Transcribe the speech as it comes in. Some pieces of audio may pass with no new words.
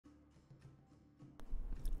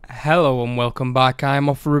Hello and welcome back. I'm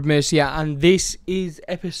off for Mercia, and this is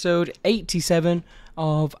episode 87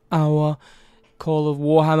 of our Call of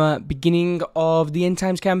Warhammer, beginning of the End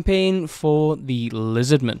Times campaign for the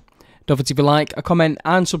Lizardmen. Don't forget to like, a comment,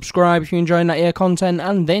 and subscribe if you're enjoying that here content,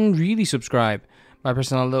 and then really subscribe by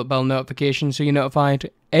pressing that little bell notification so you're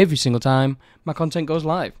notified every single time my content goes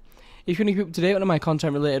live. If you want to keep up to date on my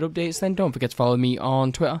content related updates, then don't forget to follow me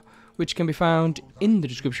on Twitter, which can be found in the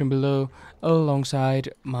description below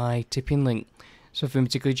alongside my tipping link. So if you're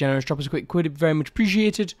particularly generous, drop us a quick quid, it'd be very much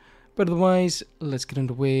appreciated. But otherwise, let's get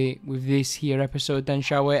underway with this here episode then,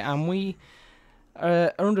 shall we? And we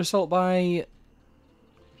are under assault by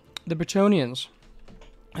the Bretonians,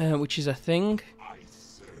 which is a thing.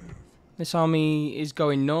 This army is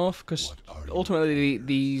going north because ultimately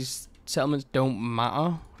these settlements don't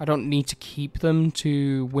matter. I don't need to keep them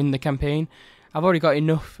to win the campaign. I've already got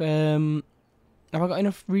enough. Have I got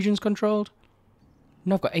enough regions controlled?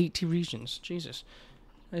 No, I've got 80 regions. Jesus,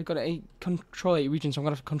 I've got to control 8 regions. So I'm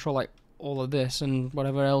gonna have to control like all of this and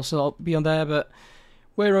whatever else will be on there. But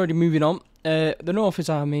we're already moving on. The north is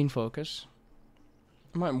our main focus.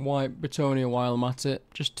 I might wipe Bretonia while I'm at it,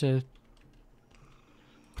 just to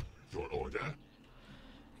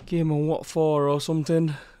give him a what for or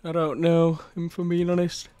something. I don't know, if I'm being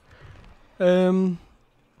honest. Let's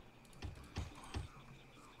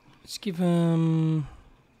give some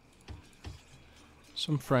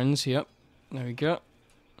friends. Yep, there we go.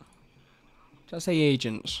 Did I say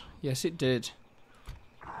agents? Yes, it did.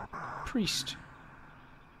 Priest.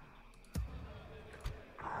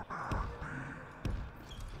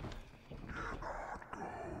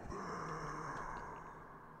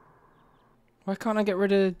 Why can't I get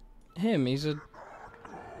rid of him? He's a...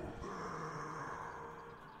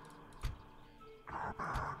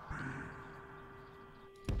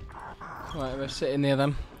 Right, we're sitting there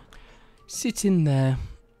then. Sitting there.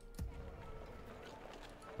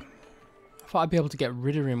 I thought I'd be able to get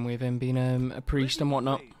rid of him with him being a priest and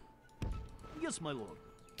whatnot. Yes, my lord.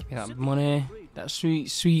 Give me that money. That sweet,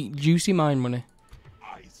 sweet, juicy mine money.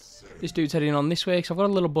 This dude's heading on this way because I've got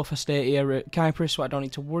a little buffer state here at Kypris, so I don't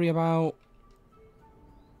need to worry about.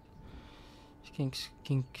 Skink,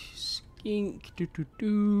 skink, skink.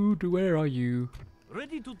 Where are you?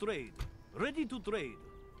 Ready to trade. Ready to trade.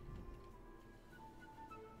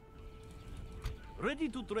 Ready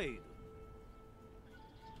to trade.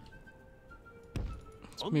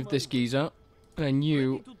 Let's move this geezer. And then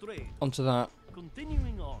you onto that.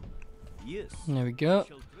 Continuing on. Yes. There we go.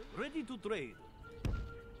 Ready to trade.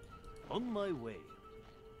 On my way.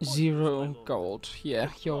 0 gold. Yeah,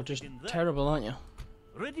 you're just terrible, aren't you?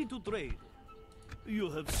 Ready to trade.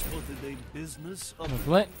 You have spotted a business of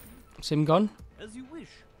Lovely. Sim gone. as you wish.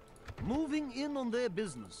 Moving in on their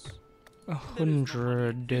business.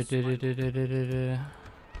 100.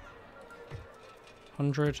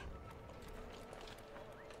 100.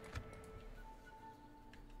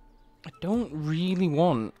 I don't really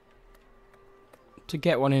want to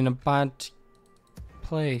get one in a bad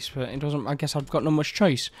place, but it doesn't. I guess I've got no much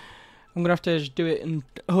choice. I'm gonna have to just do it, and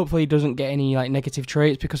hopefully it doesn't get any like negative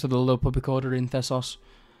traits because of the low public order in Thessos.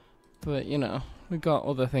 But you know, we've got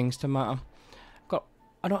other things to matter.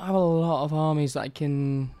 I don't have a lot of armies that I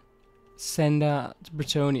can send out to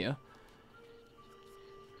Bretonia.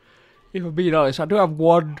 If I'm being honest, I do have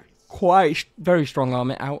one very strong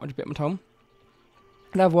army out at Bitmatom.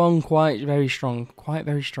 I have one quite very strong.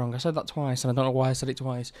 I said that twice, and I don't know why I said it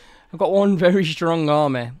twice. I've got one very strong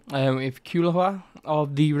army with Kulahua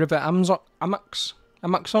of the River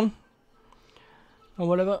Amaxon, or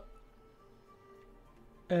whatever.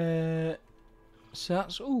 So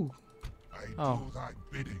that's ooh. Oh,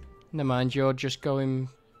 never mind. You're just going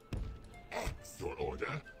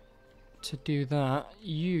to do that.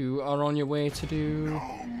 You are on your way to do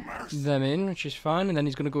them in, which is fine. And then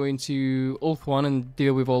he's going to go into Ulthuan and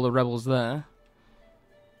deal with all the rebels there.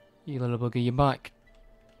 You little bugger, you're back.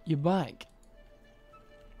 You're back.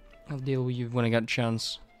 I'll deal with you when I get a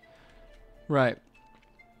chance. Right.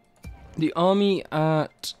 The army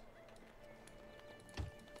at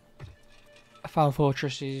Foul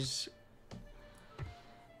Fortress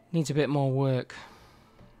needs a bit more work.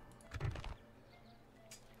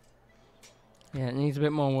 Yeah, it needs a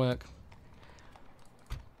bit more work.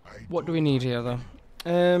 What do we need here, though?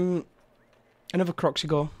 Another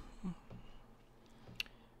Croxigore.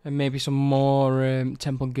 And maybe some more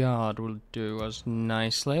Temple Guard will do us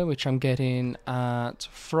nicely, which I'm getting at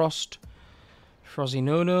Frost,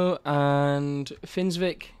 Frozinono, and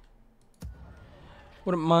Finsvik.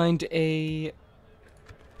 Wouldn't mind a...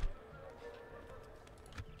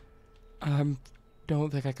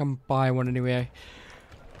 don't think I can buy one anyway.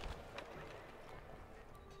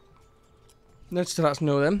 Let's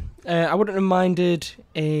know them. I wouldn't have minded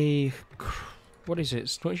a... What is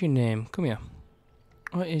it? What's your name? Come here.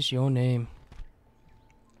 What is your name?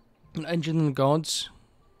 An Engine of the Gods.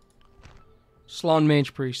 Slann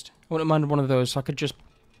Mage Priest. I wouldn't have minded one of those, so I could just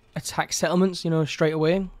attack settlements, you know, straight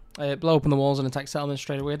away. Blow open the walls and attack settlements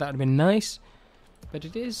straight away. That would have been nice. But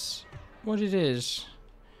it is what it is.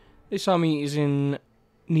 This army is in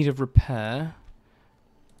need of repair.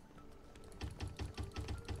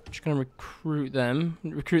 Just going to recruit them,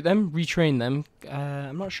 retrain them.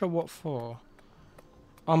 I'm not sure what for.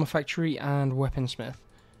 Armor factory and weaponsmith.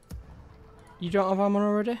 You don't have armor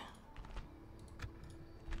already?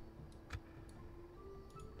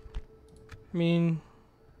 I mean,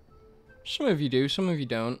 some of you do, some of you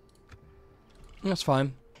don't. That's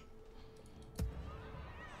fine.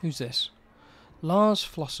 Who's this? Lars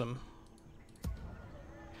Flossum.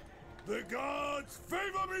 The gods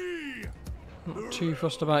favor me. Not too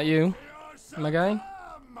fussed about you, my guy.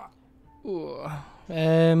 Ooh.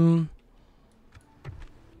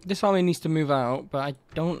 This army needs to move out, but I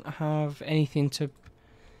don't have anything to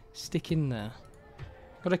stick in there.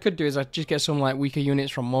 What I could do is I just get some like weaker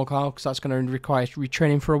units from Morkar, because that's going to require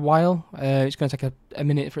retraining for a while. It's going to take a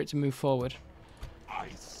minute for it to move forward.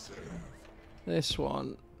 This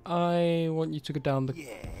one, I want you to go down the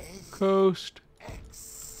coast.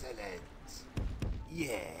 Excellent.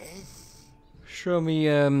 Yes. Show me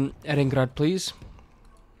Eringrad, please.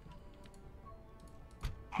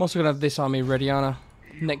 I'm also going to have this army ready, Anna.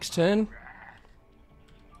 Next turn.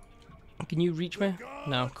 Can you reach me?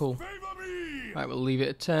 No, cool. Right, we'll leave it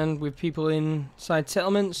at 10 with people inside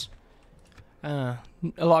settlements. A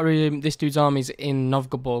lot of this dude's army's in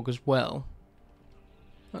Novgorod as well.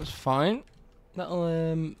 That's fine.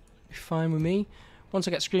 That'll be fine with me. Once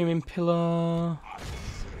I get Screaming Pillar...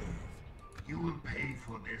 You will pay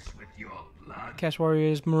for this with your blood. Chaos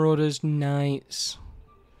Warriors, Marauders, Knights.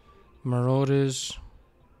 Marauders.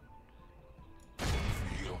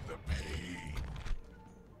 Feel the pain.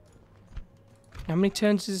 How many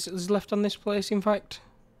turns is left on this place, in fact?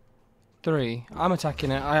 3. I'm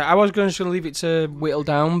attacking it. I was going to leave it to whittle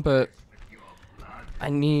down, but I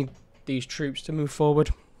need these troops to move forward.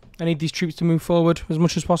 I need these troops to move forward as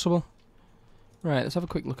much as possible. Right, let's have a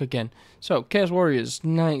quick look again. So, Chaos Warriors,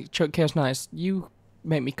 Chaos Knights, you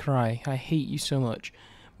make me cry. I hate you so much.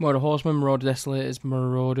 Marauder Horsemen, Marauder Desolators,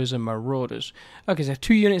 Marauders, and Marauders. Okay, so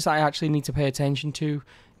 2 units that I actually need to pay attention to.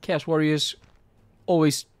 Chaos Warriors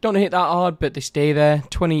always don't hit that hard, but they stay there.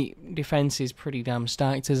 20 defense is pretty damn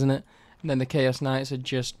stacked, isn't it? And then the Chaos Knights are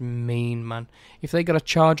just mean, man. If they got a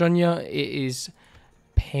charge on you, it is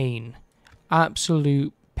pain.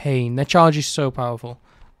 Absolute pain. Their charge is so powerful.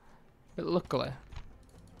 But luckily,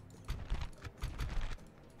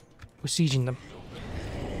 we're sieging them,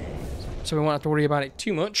 so we won't have to worry about it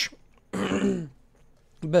too much.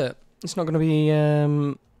 But it's not going to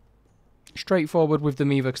be straightforward with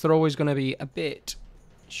them either, because they're always going to be a bit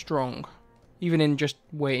strong, even in just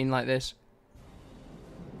waiting like this.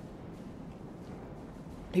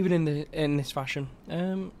 Even in this fashion.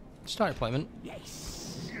 Start deployment.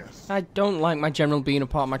 Yes. I don't like my general being a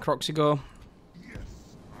part of my Croxigor.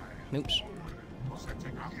 Oops.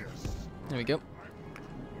 There we go.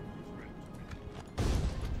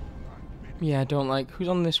 Yeah, I don't like... Who's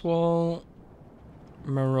on this wall?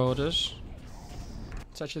 Marauders.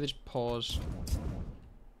 Let's actually just pause.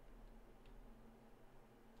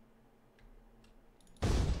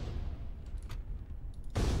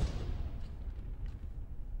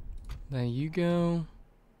 There you go.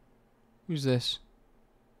 Who's this?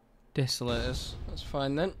 Desolators. That's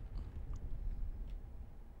fine then.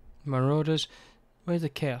 Marauders. Where's the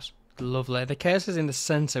Chaos? Lovely. The Chaos is in the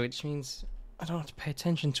centre, which means I don't have to pay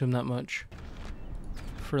attention to him that much.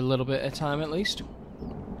 For a little bit of time at least.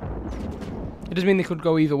 It doesn't mean they could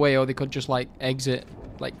go either way, or they could just like exit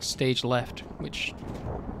like stage left, which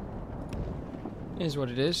is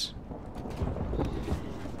what it is.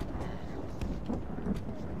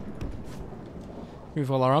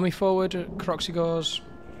 Move all our army forward, Croxigors.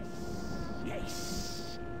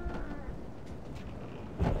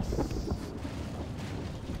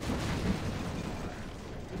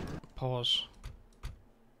 Pause.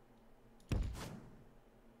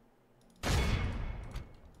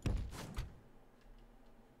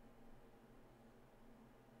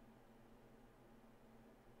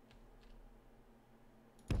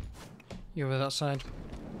 You over that side.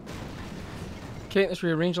 Okay, let's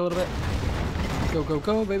rearrange a little bit. Go, go,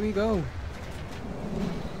 go, baby, go.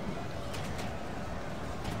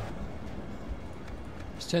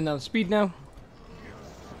 Let's turn down the speed now.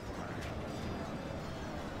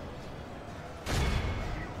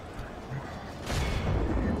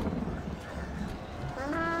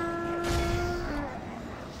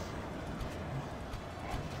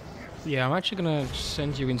 Yeah, I'm actually gonna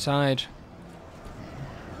send you inside.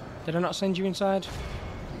 Did I not send you inside?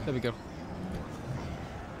 There we go.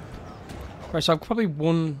 Right, so I've probably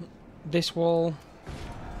won this wall.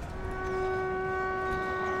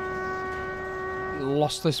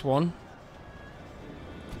 Lost this one.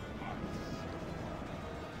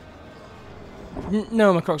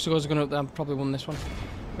 No, my Croxagores are going to... I've probably won this one.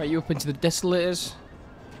 Right, you up into the Desolators.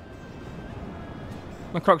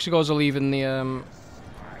 My Croxagores are leaving the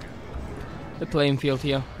playing field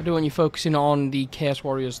here. I do want you focusing on the Chaos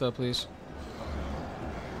Warriors though, please.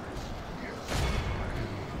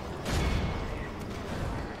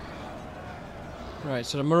 Right,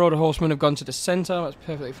 so the Marauder Horsemen have gone to the centre. That's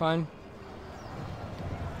perfectly fine.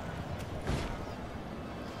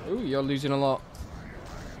 Ooh, you're losing a lot.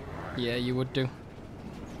 Yeah, you would do.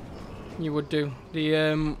 You would do.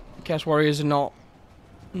 The Chaos Warriors are not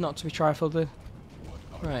to be trifled with.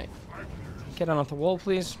 Right. Get on off the wall,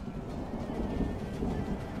 please.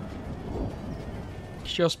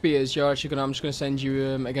 It's your spears. You're actually gonna. I'm just gonna send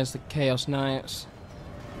you against the Chaos Knights.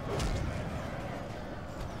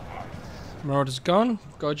 Marauder's gone.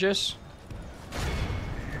 Gorgeous.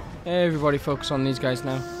 Everybody focus on these guys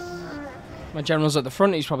now. My general's at the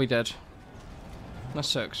front. He's probably dead. That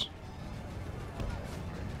sucks.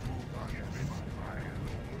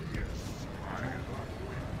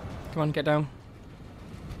 Come on, get down.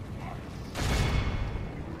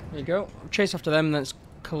 There you go. Chase after them, let's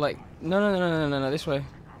collect... No, this way.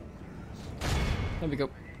 There we go.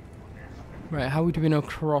 Right, how are we doing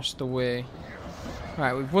across the way?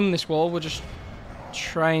 Right, we've won this wall, we're just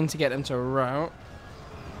trying to get them to rout.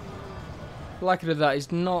 The likelihood of that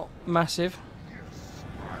is not massive.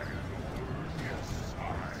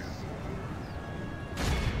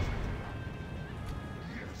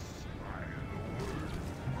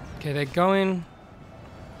 Okay, they're going.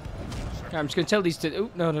 Okay, I'm just going to tell these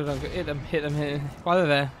to... Oh, no, hit them. While they're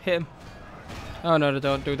there, hit them. Oh, no,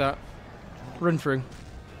 don't do that. Run through.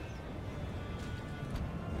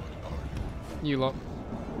 You lot.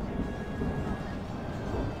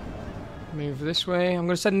 Move this way. I'm going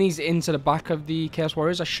to send these into the back of the Chaos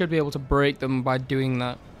Warriors. I should be able to break them by doing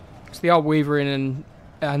that. Because they are wavering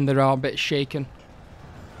and they are a bit shaken.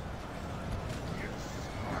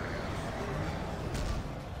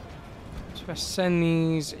 So if I send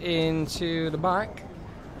these into the back.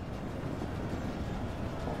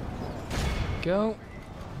 Go.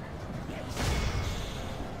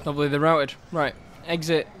 Lovely, they're routed. Right,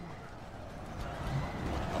 exit.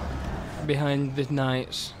 Behind the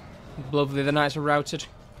knights. Lovely, the knights are routed.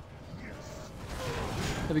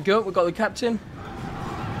 There we go, we've got the captain.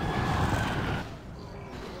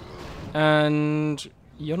 And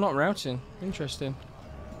you're not routing. Interesting.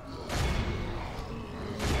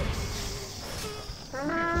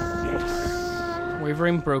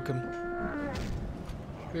 Wavering broken.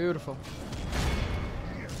 Beautiful.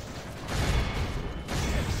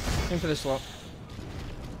 In for this lot.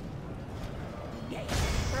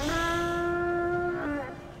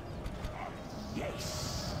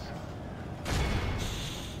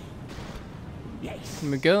 Here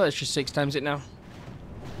we go, let's just 6 times it now.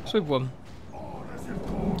 So we've won.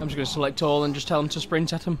 I'm just going to select all and just tell them to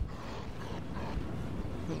sprint at them.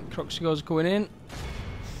 Croxagores going in.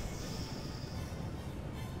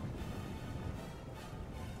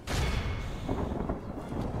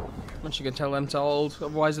 I'm actually going to tell them to hold,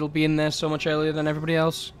 otherwise it'll be in there so much earlier than everybody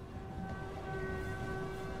else.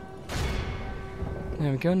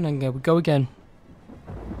 There we go, and then we go again.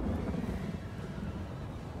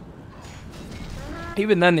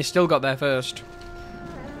 Even then, they still got there first.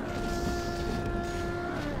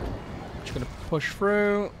 Just gonna push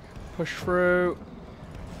through, push through.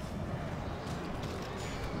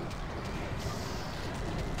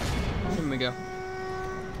 Here we go.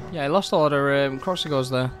 Yeah, I lost a lot of Croxagores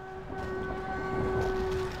there.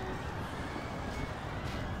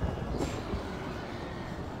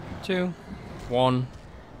 Two, one,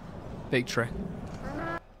 victory.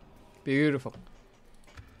 Beautiful.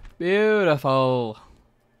 Beautiful.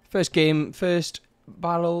 First game, first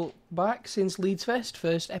battle back since Leeds Fest.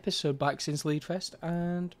 First episode back since Leeds Fest.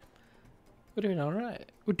 And we're doing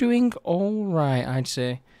alright. We're doing alright, I'd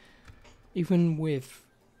say. Even with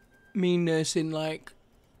me nursing, like,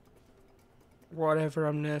 whatever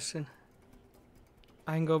I'm nursing.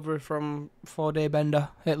 Hangover from 4-day bender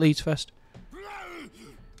at Leeds Fest.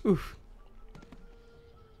 Oof.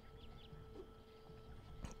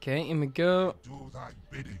 Okay, here we go. Do thy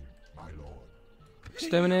bidding, my lord.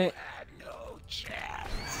 Exterminate. No chance.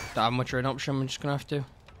 Don't have much of an option, I'm just gonna have to.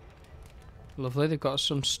 Lovely, they've got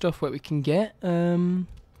some stuff that we can get.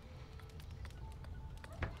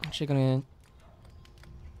 Actually gonna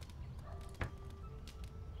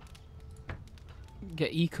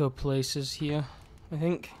get eco places here, I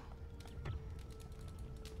think.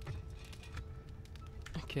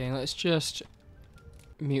 Okay, let's just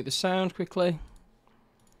mute the sound quickly.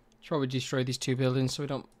 Should probably destroy these two buildings so we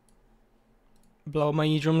don't blow my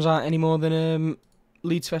eardrums out any more than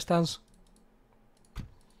Leeds Fest has.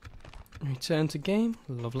 Return to game.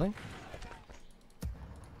 Lovely.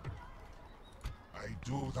 I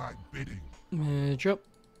do thy bidding. Merge up.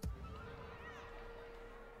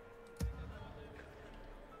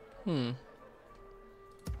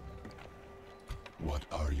 What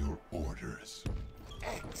are your orders?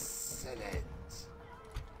 Excellent.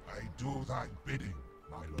 I do thy bidding,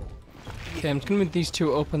 my lord. Okay, I'm just going to move these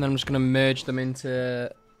two up and then I'm just going to merge them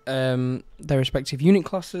into their respective unit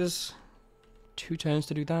classes. 2 turns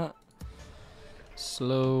to do that.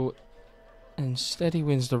 Slow and steady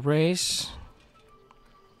wins the race.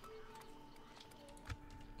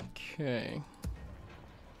 Okay.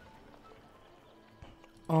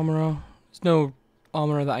 Armorer. There's no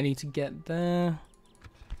armorer that I need to get there.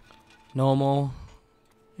 Normal.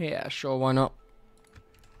 Yeah, sure, why not?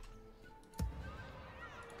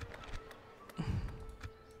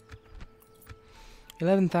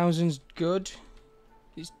 $11,000's good.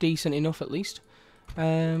 It's decent enough at least.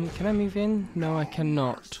 Can I move in? No, I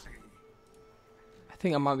cannot. I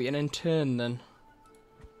think that might be an end turn then.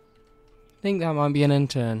 I think that might be an end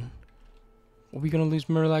turn. Are we going to lose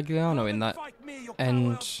Miragliano in that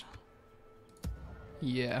end?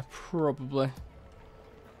 Yeah, probably.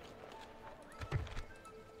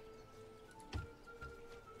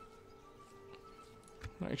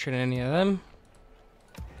 Not training any of them.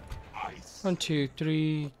 1, 2,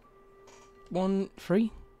 3. 1,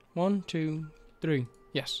 3. 1, 2, 3.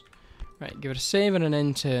 Yes. Right, give it a save and an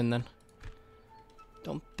end turn then.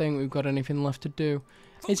 Don't think we've got anything left to do.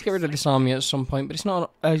 I need to get rid of this army at some point, but it's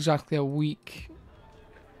not exactly a weak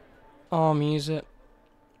army, is it?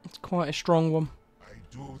 It's quite a strong one. I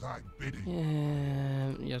do thy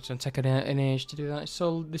bidding. Yeah, it's gonna take an age to do that. It's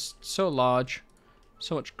so large,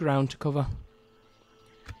 so much ground to cover.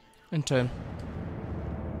 And turn.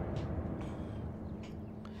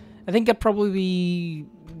 I think I'd probably be.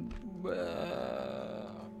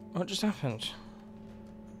 What just happened?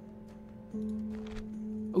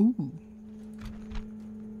 Ooh.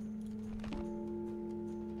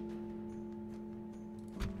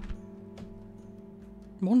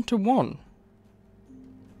 One to one.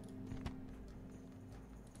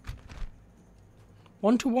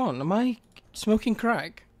 One to one. Am I smoking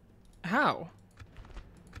crack? How?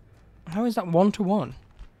 How is that 1 to 1?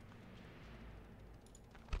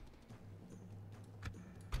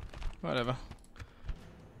 Whatever.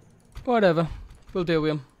 Whatever. We'll deal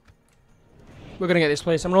with him. We're gonna get this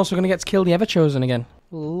place. I'm also gonna get to kill the Everchosen again.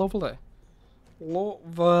 Lovely.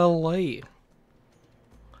 Lovely.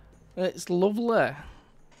 It's lovely.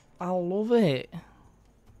 I love it.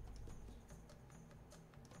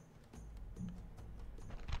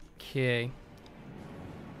 Okay.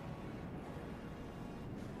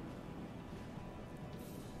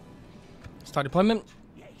 Start deployment.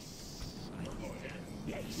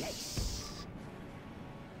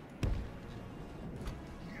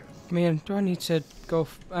 I mean, do I need to go?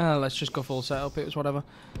 Let's just go full setup. It was whatever.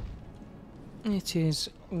 It is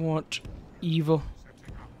what evil.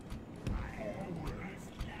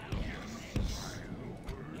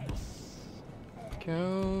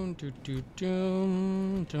 Go do do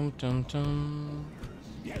do dum dum dum.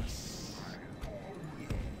 Yes.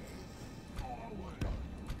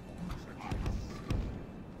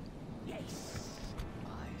 Yes.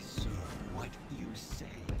 I serve what you say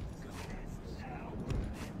goes.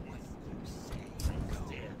 What you say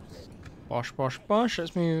goes. Bosh bosh bosh.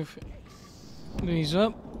 Let's move these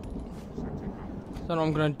up. Don't know what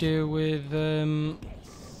I'm gonna do with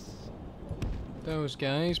those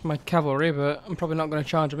guys, my cavalry, but I'm probably not going to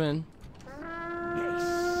charge them in.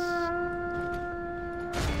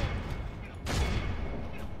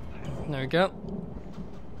 There we go.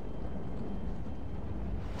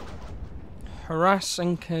 Harass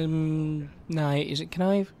and connive. Is it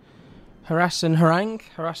connive? Harass and harangue?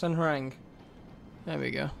 Harass and harangue. There we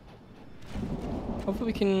go. Hopefully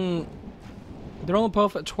we can... They're all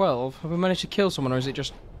both at 12. Have we managed to kill someone, or is it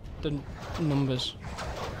just the numbers?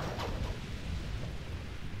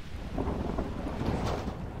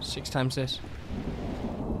 6 times this.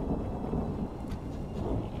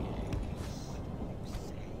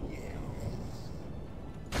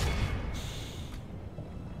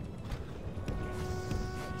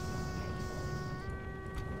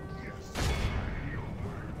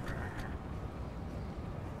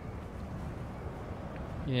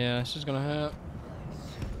 Yeah, this is gonna hurt.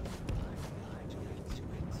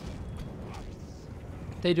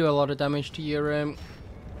 They do a lot of damage to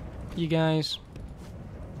you guys.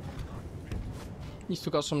 You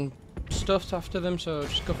still got some stuff after them, so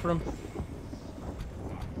just go for them.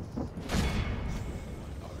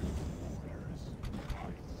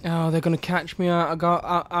 Oh, they're gonna catch me out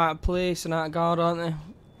of place and out of guard, aren't they?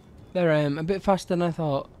 They're a bit faster than I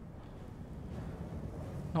thought.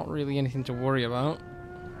 Not really anything to worry about,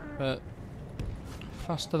 but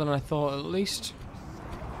faster than I thought at least.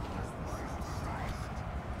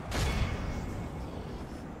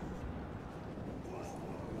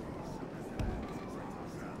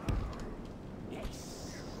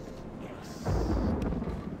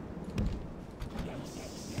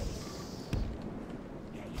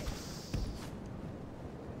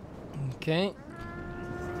 Okay.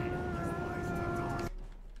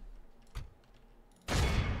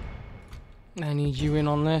 I need you in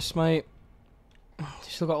on this, mate.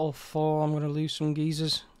 Still got all 4. I'm gonna lose some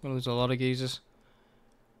geezers. I'm gonna lose a lot of geezers.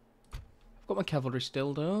 I've got my cavalry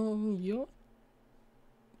still, though.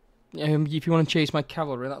 If you want to chase my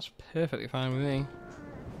cavalry, that's perfectly fine with me.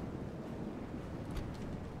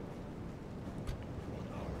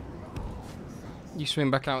 You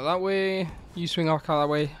swing back out that way. You swing back out that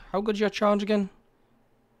way. How good's your charge again?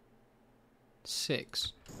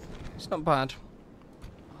 6. It's not bad.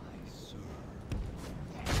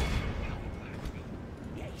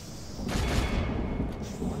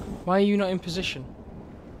 Why are you not in position?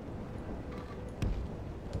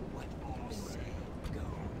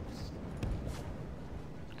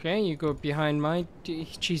 Okay, you go behind my...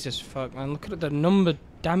 Jesus fuck, man. Look at the number.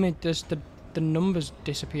 Damn it, there's the numbers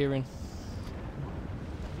disappearing.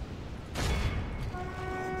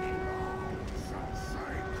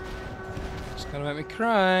 It's gonna make me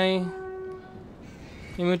cry.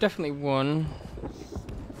 I mean, we definitely won.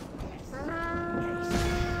 It's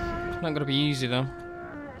not gonna be easy, though.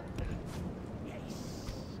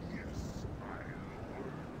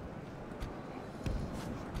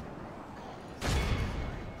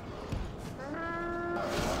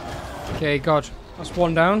 Okay, God, that's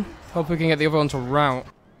 1 down. Hope we can get the other one to rout.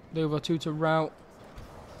 The other 2 to rout.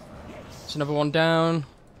 It's another 1 down.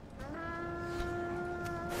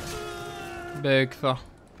 Big though.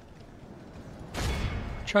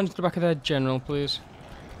 Try into the back of their general, please.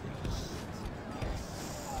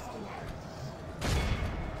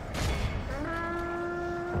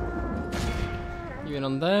 You in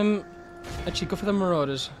on them. Actually, go for the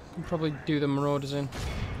marauders. You can probably do the marauders in.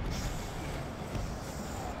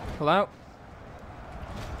 Pull out.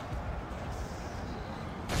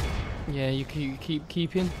 Yeah, you keep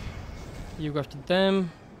keeping. You go after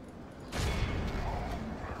them.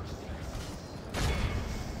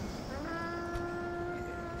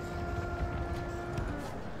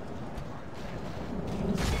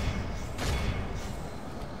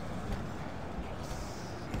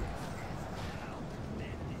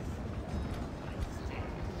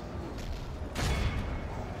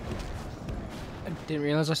 Didn't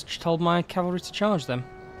realise I told my cavalry to charge them.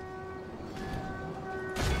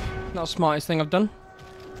 Not the smartest thing I've done.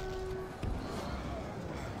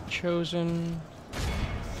 Chosen.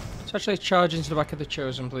 Let's actually charge into the back of the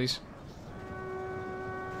Chosen, please.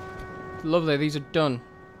 Lovely, these are done.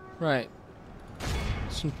 Right.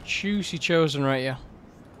 Some juicy Chosen right here.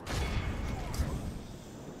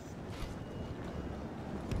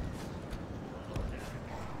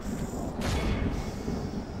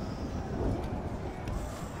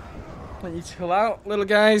 Want you to pull out, little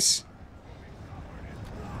guys.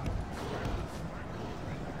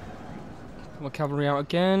 Pull my cavalry out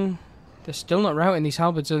again. They're still not routing these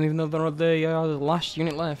halberds, even though they're the last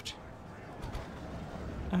unit left.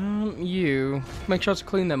 You make sure to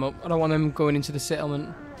clean them up. I don't want them going into the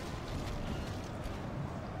settlement.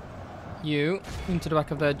 You into the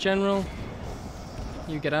back of their general.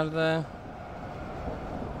 You get out of there.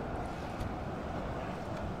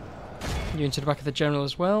 You into the back of the general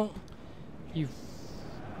as well. You've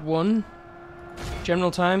won.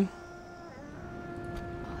 General time.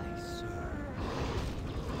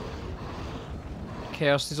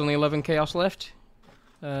 Chaos, there's only 11 chaos left.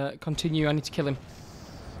 Continue, I need to kill him.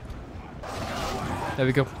 There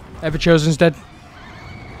we go. Ever Chosen's dead.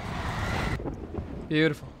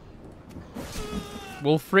 Beautiful.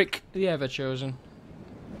 Wulfric, the Ever Chosen.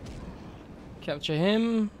 Capture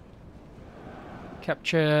him.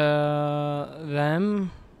 Capture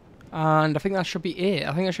them. And I think that should be it.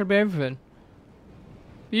 I think that should be everything.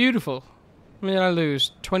 Beautiful. I mean, I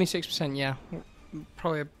lose 26%. Yeah,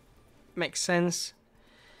 probably makes sense.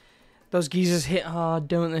 Those geezers hit hard,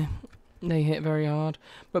 don't they? They hit very hard.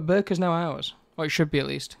 But Burka's now ours. Or it should be at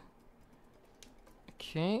least.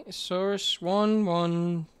 Okay, Saurus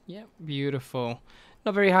 1-1. Yep, beautiful.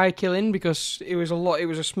 Not very high killing because it was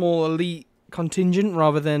a small elite contingent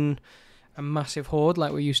rather than a massive horde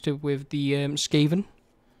like we're used to with the Skaven,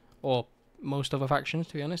 or most other factions,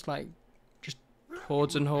 to be honest. Like just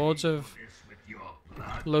hordes and hordes of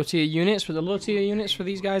low tier units. But the low tier units for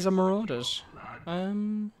these guys are marauders.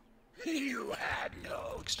 You had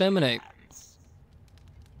no Exterminate.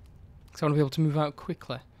 Because I want to be able to move out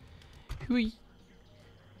quickly. Who are you?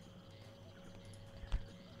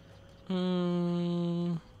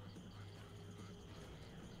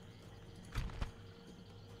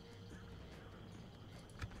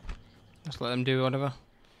 Just let them do whatever.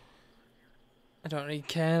 I don't really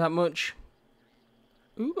care that much.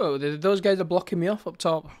 Ooh, those guys are blocking me off up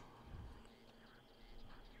top.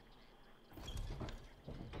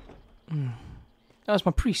 That was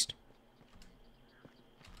my priest.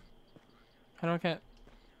 How do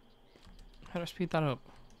I speed that up?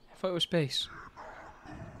 I thought it was space.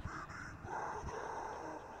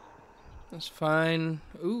 That's fine.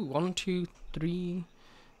 Ooh, 1, 2, 3.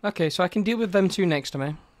 Okay, so I can deal with them two next to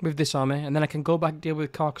me, with this army, and then I can go back and deal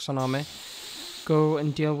with Carcassonne army. Go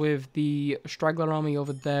and deal with the Straggler army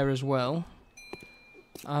over there as well.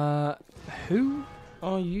 Who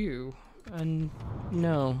are you? And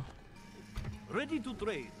no. Ready to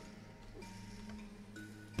trade.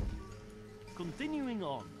 Continuing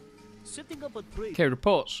on. Setting up a trade. Okay,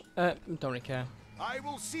 reports. Don't really care. I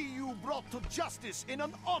will see you brought to justice in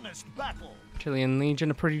an honest battle. Chilean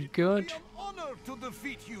Legion are pretty good. It will be an honor to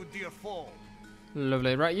defeat you, dear foe.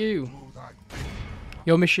 Lovely. Right, you.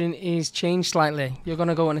 Your mission is changed slightly. You're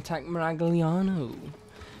gonna go and attack Maragliano.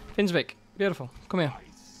 Finsvik, beautiful. Come here.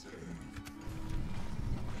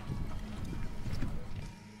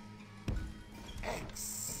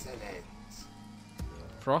 Excellent.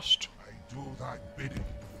 Frost. I do thy bidding.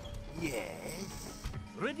 Yes.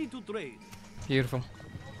 Ready to trade. Beautiful.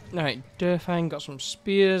 Alright, Durthang got some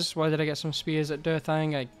spears. Why did I get some spears at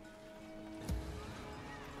Durthang? I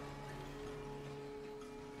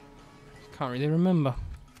can't really remember.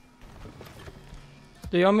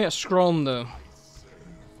 The army at Scron though.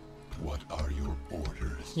 What are your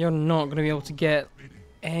orders? You're not going to be able to get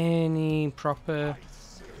any proper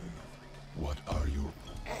What are your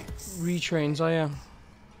retrains, are you?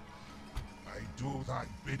 I do thy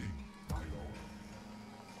bidding, my lord.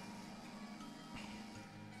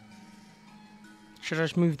 Should I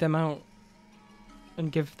just move them out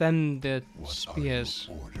and give them the What spears?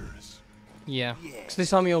 are your orders? Yeah. Because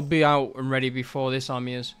this army will be out and ready before this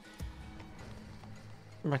army is.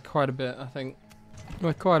 By quite a bit, I think.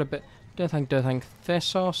 By quite a bit. Durthang,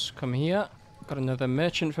 Thessos, come here. Got another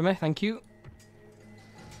merchant for me, thank you.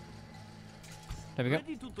 There we go.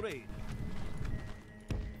 Ready to trade.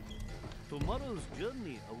 Tomorrow's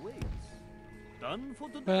journey awaits. Done for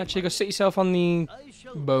today. Well, actually, go sit yourself on the I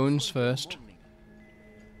shall bones return in the first. morning.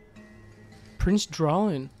 Prince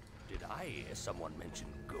Dralin. Did I hear someone mention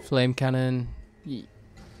gold? Flame cannon.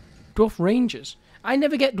 Dwarf Rangers. I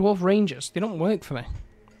never get Dwarf Rangers. They don't work for me.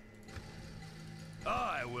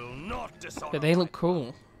 I will not dishonor. But they look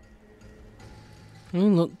cool. They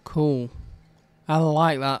look cool. I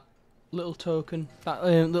like that little token. That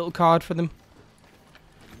little card for them.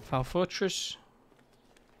 File Fortress.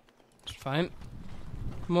 It's fine.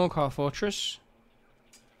 Morcar Fortress.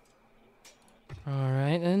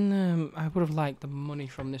 Alright, then I would have liked the money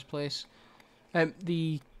from this place.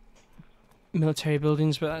 The military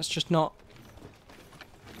buildings, but that's just not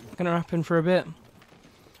gonna happen for a bit.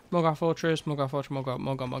 Morgar Fortress, Morgar Fortress,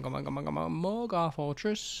 Morgar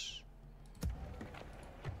Fortress.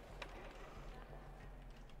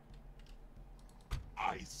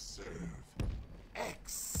 I serve.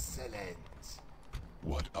 Excellent.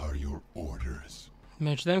 What are your orders?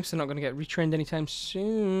 Merge them because they're not going to get retrained anytime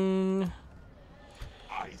soon.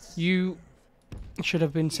 I serve. You should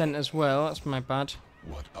have been sent as well. That's my bad.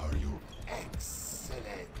 What are your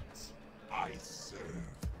excellent? I serve.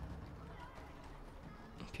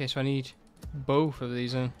 Okay, so I need both of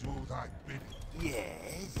these in. Do thy bidding.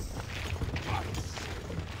 Yes. I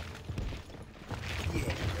serve.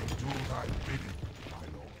 Yes. Do thy bidding, my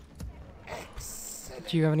lord. Excellent.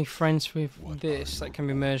 Do you have any friends with this that can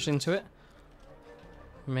be merged into it?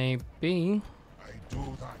 Maybe. I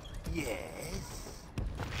do thy. Yes.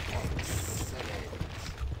 Excellent.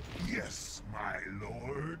 Yes, my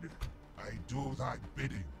lord. I do thy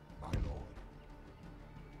bidding, my lord.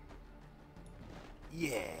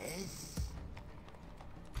 Yes.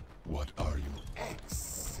 What are you?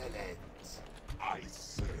 Excellent. I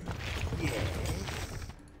serve. Yes.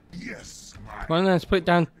 Yes, my Well, let's put it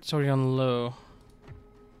down. Sorry, on low.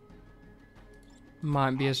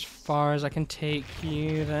 Might be as far as I can take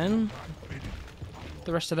you then. bidding.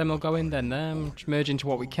 The rest of them will go in then. Just merge into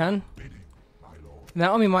what we can. Bidding, my lord. And that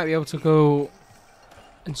army might be able to go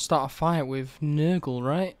and start a fight with Nurgle,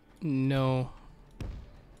 right? No.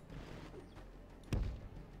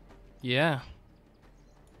 Yeah.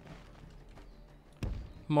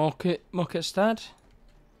 Morketstad?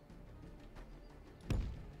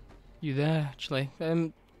 You there, actually?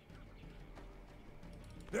 There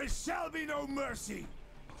shall be no mercy.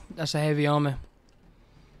 That's a heavy army.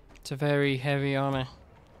 It's a very heavy army.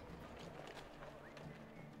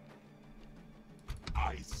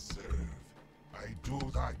 I serve. I do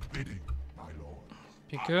thy bidding, my lord.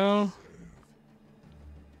 Here you go.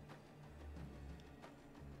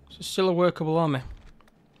 It's still a workable army.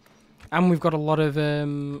 And we've got a lot of...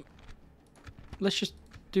 let's just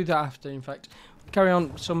do that after, in fact. Carry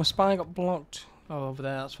on. So my spy got blocked. Oh, over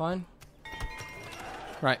there, that's fine.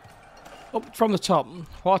 Right. Up from the top.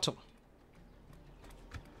 Water.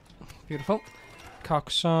 Beautiful.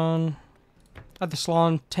 Carcassonne. Add the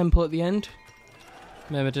Slan Temple at the end.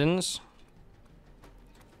 Myrmidons.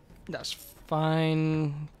 That's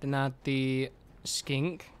fine. Then add the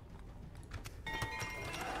Skink.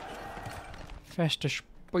 Festa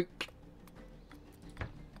Spook.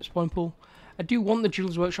 Spawn Pool. I do want the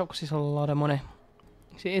Jeweller's Workshop because it's a lot of money.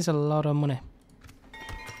 It is a lot of money.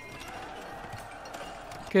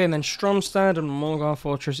 Okay, and then Stromstad and Mulgar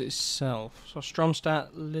Fortress itself. So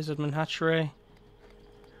Stromstad, Lizardmen Hatchery.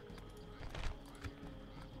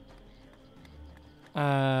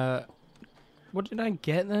 What did I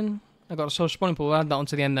get then? I got a Soul Spawning Pool. I'll add that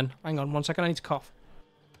onto the end then. Hang on 1 second, I need to cough.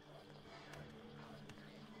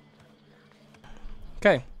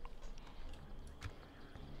 Okay.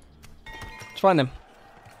 It's fine then.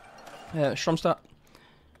 Stromstad.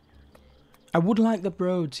 I would like the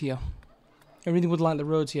roads here. I really would like the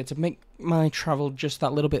roads here to make my travel just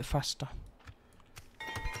that little bit faster.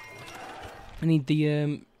 I need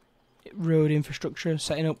the road infrastructure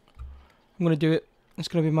setting up. I'm going to do it. It's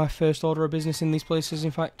going to be my first order of business in these places,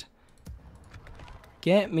 in fact.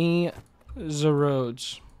 Get me the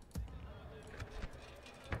roads.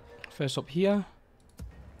 First up here.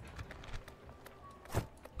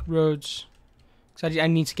 Roads. Because I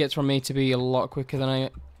need to get from A to B a lot quicker than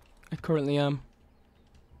I currently am.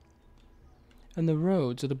 And the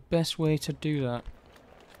roads are the best way to do that.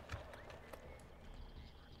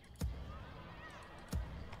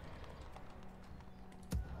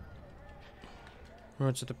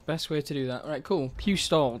 Roads are the best way to do that. Alright, cool. Pew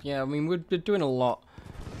stalled. Yeah, I mean, we're doing a lot.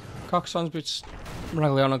 Carcassonne's bit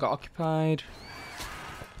Ragliano got occupied.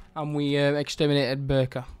 And we exterminated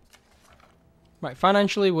Burka. Right,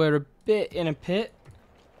 financially, we're a bit in a pit.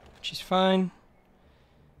 Which is fine.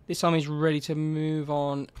 This army's ready to move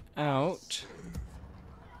on out.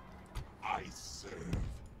 I serve.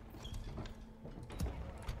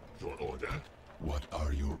 Your order? What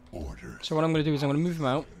are your orders? So what I'm going to do is I'm going to move him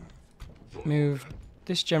out. Move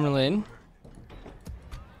this general in.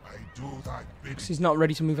 I do thy bidding. Because he's not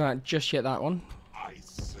ready to move out just yet, that one. I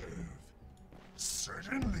serve.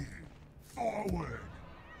 Certainly. Forward.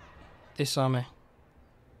 This army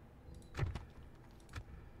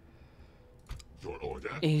Your order?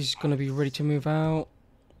 is going to be ready to move out.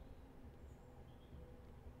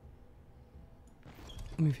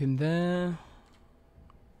 Move him there.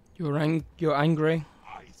 You're angry.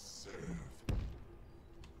 I serve.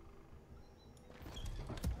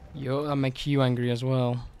 That makes you angry as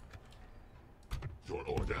well. Your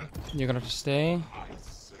order? You're going to have to stay. I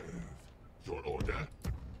serve. Your order?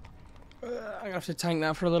 I'm going to have to tank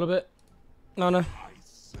that for a little bit. No. I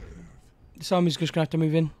serve. This army's just going to have to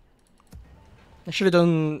move in. I should have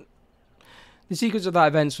done... The sequence of that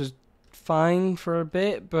events was fine for a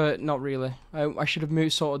bit, but not really. I should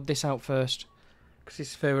have sorted this out first. Because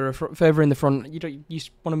it's further in the front. You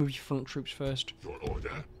want to move your front troops first. Your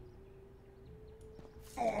order?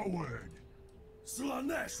 Forward.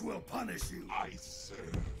 Slanesh will punish you. I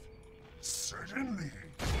serve. Certainly.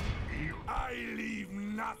 I leave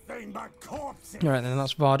nothing but corpses. Alright then,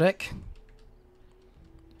 that's Vardek.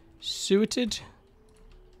 Suited.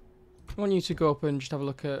 I want you to go up and just have a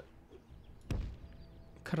look at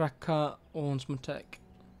Kraka Ornsmutek.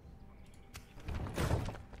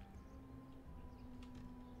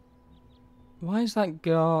 Why has that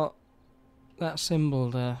got that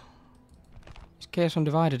symbol there? Is Chaos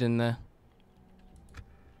Undivided in there?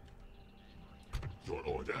 Your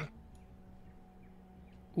order?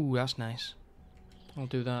 Ooh, that's nice. I'll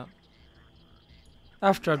do that.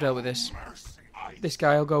 After I've dealt with this. This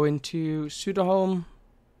guy will go into Suderholm.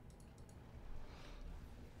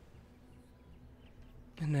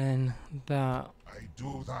 And then that I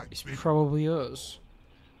do thy is bidding. probably us.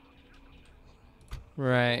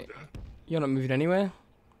 Right. You're not moving anywhere.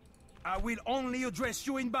 I will only address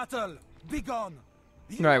you in battle. Begone.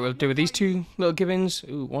 Right, we'll deal with these two little gibbons.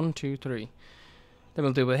 Ooh, 1, 2, 3. Then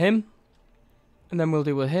we'll deal with him. And then we'll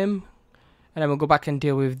deal with him. And then we'll go back and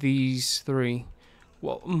deal with these 3.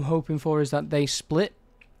 What I'm hoping for is that they split.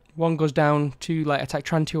 One goes down to like attack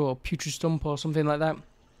Trantio or Putrid Stump or something like that.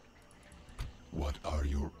 What are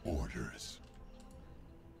your orders?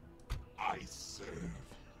 I serve.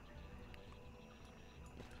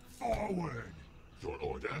 Forward! Your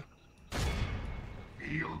order?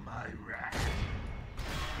 Feel my wrath.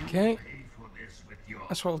 Okay, Pay for this with your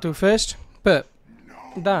that's what I'll do first. But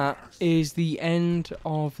that is the end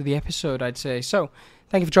of the episode, I'd say. So,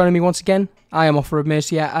 thank you for joining me once again. I am Offer of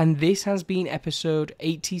Mercia, and this has been episode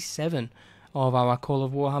 87 of our Call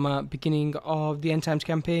of Warhammer, beginning of the End Times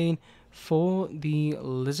campaign for the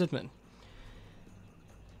Lizardmen.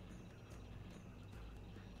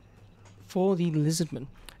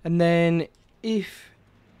 And then, if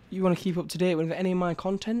you want to keep up to date with any of my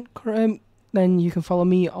content, then you can follow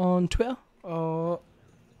me on Twitter or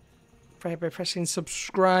by pressing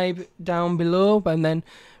subscribe down below, and then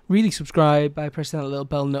really subscribe by pressing that little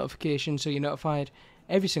bell notification so you're notified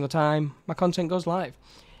every single time my content goes live.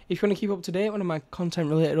 If you want to keep up to date with my content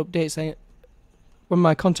related updates,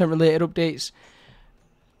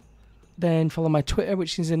 then follow my Twitter,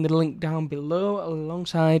 which is in the link down below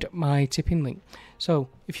alongside my tipping link. So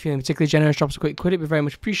if you're feeling particularly generous, drop us a quick quid, it'd be very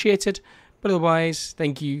much appreciated. But otherwise,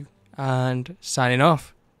 thank you and signing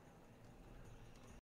off.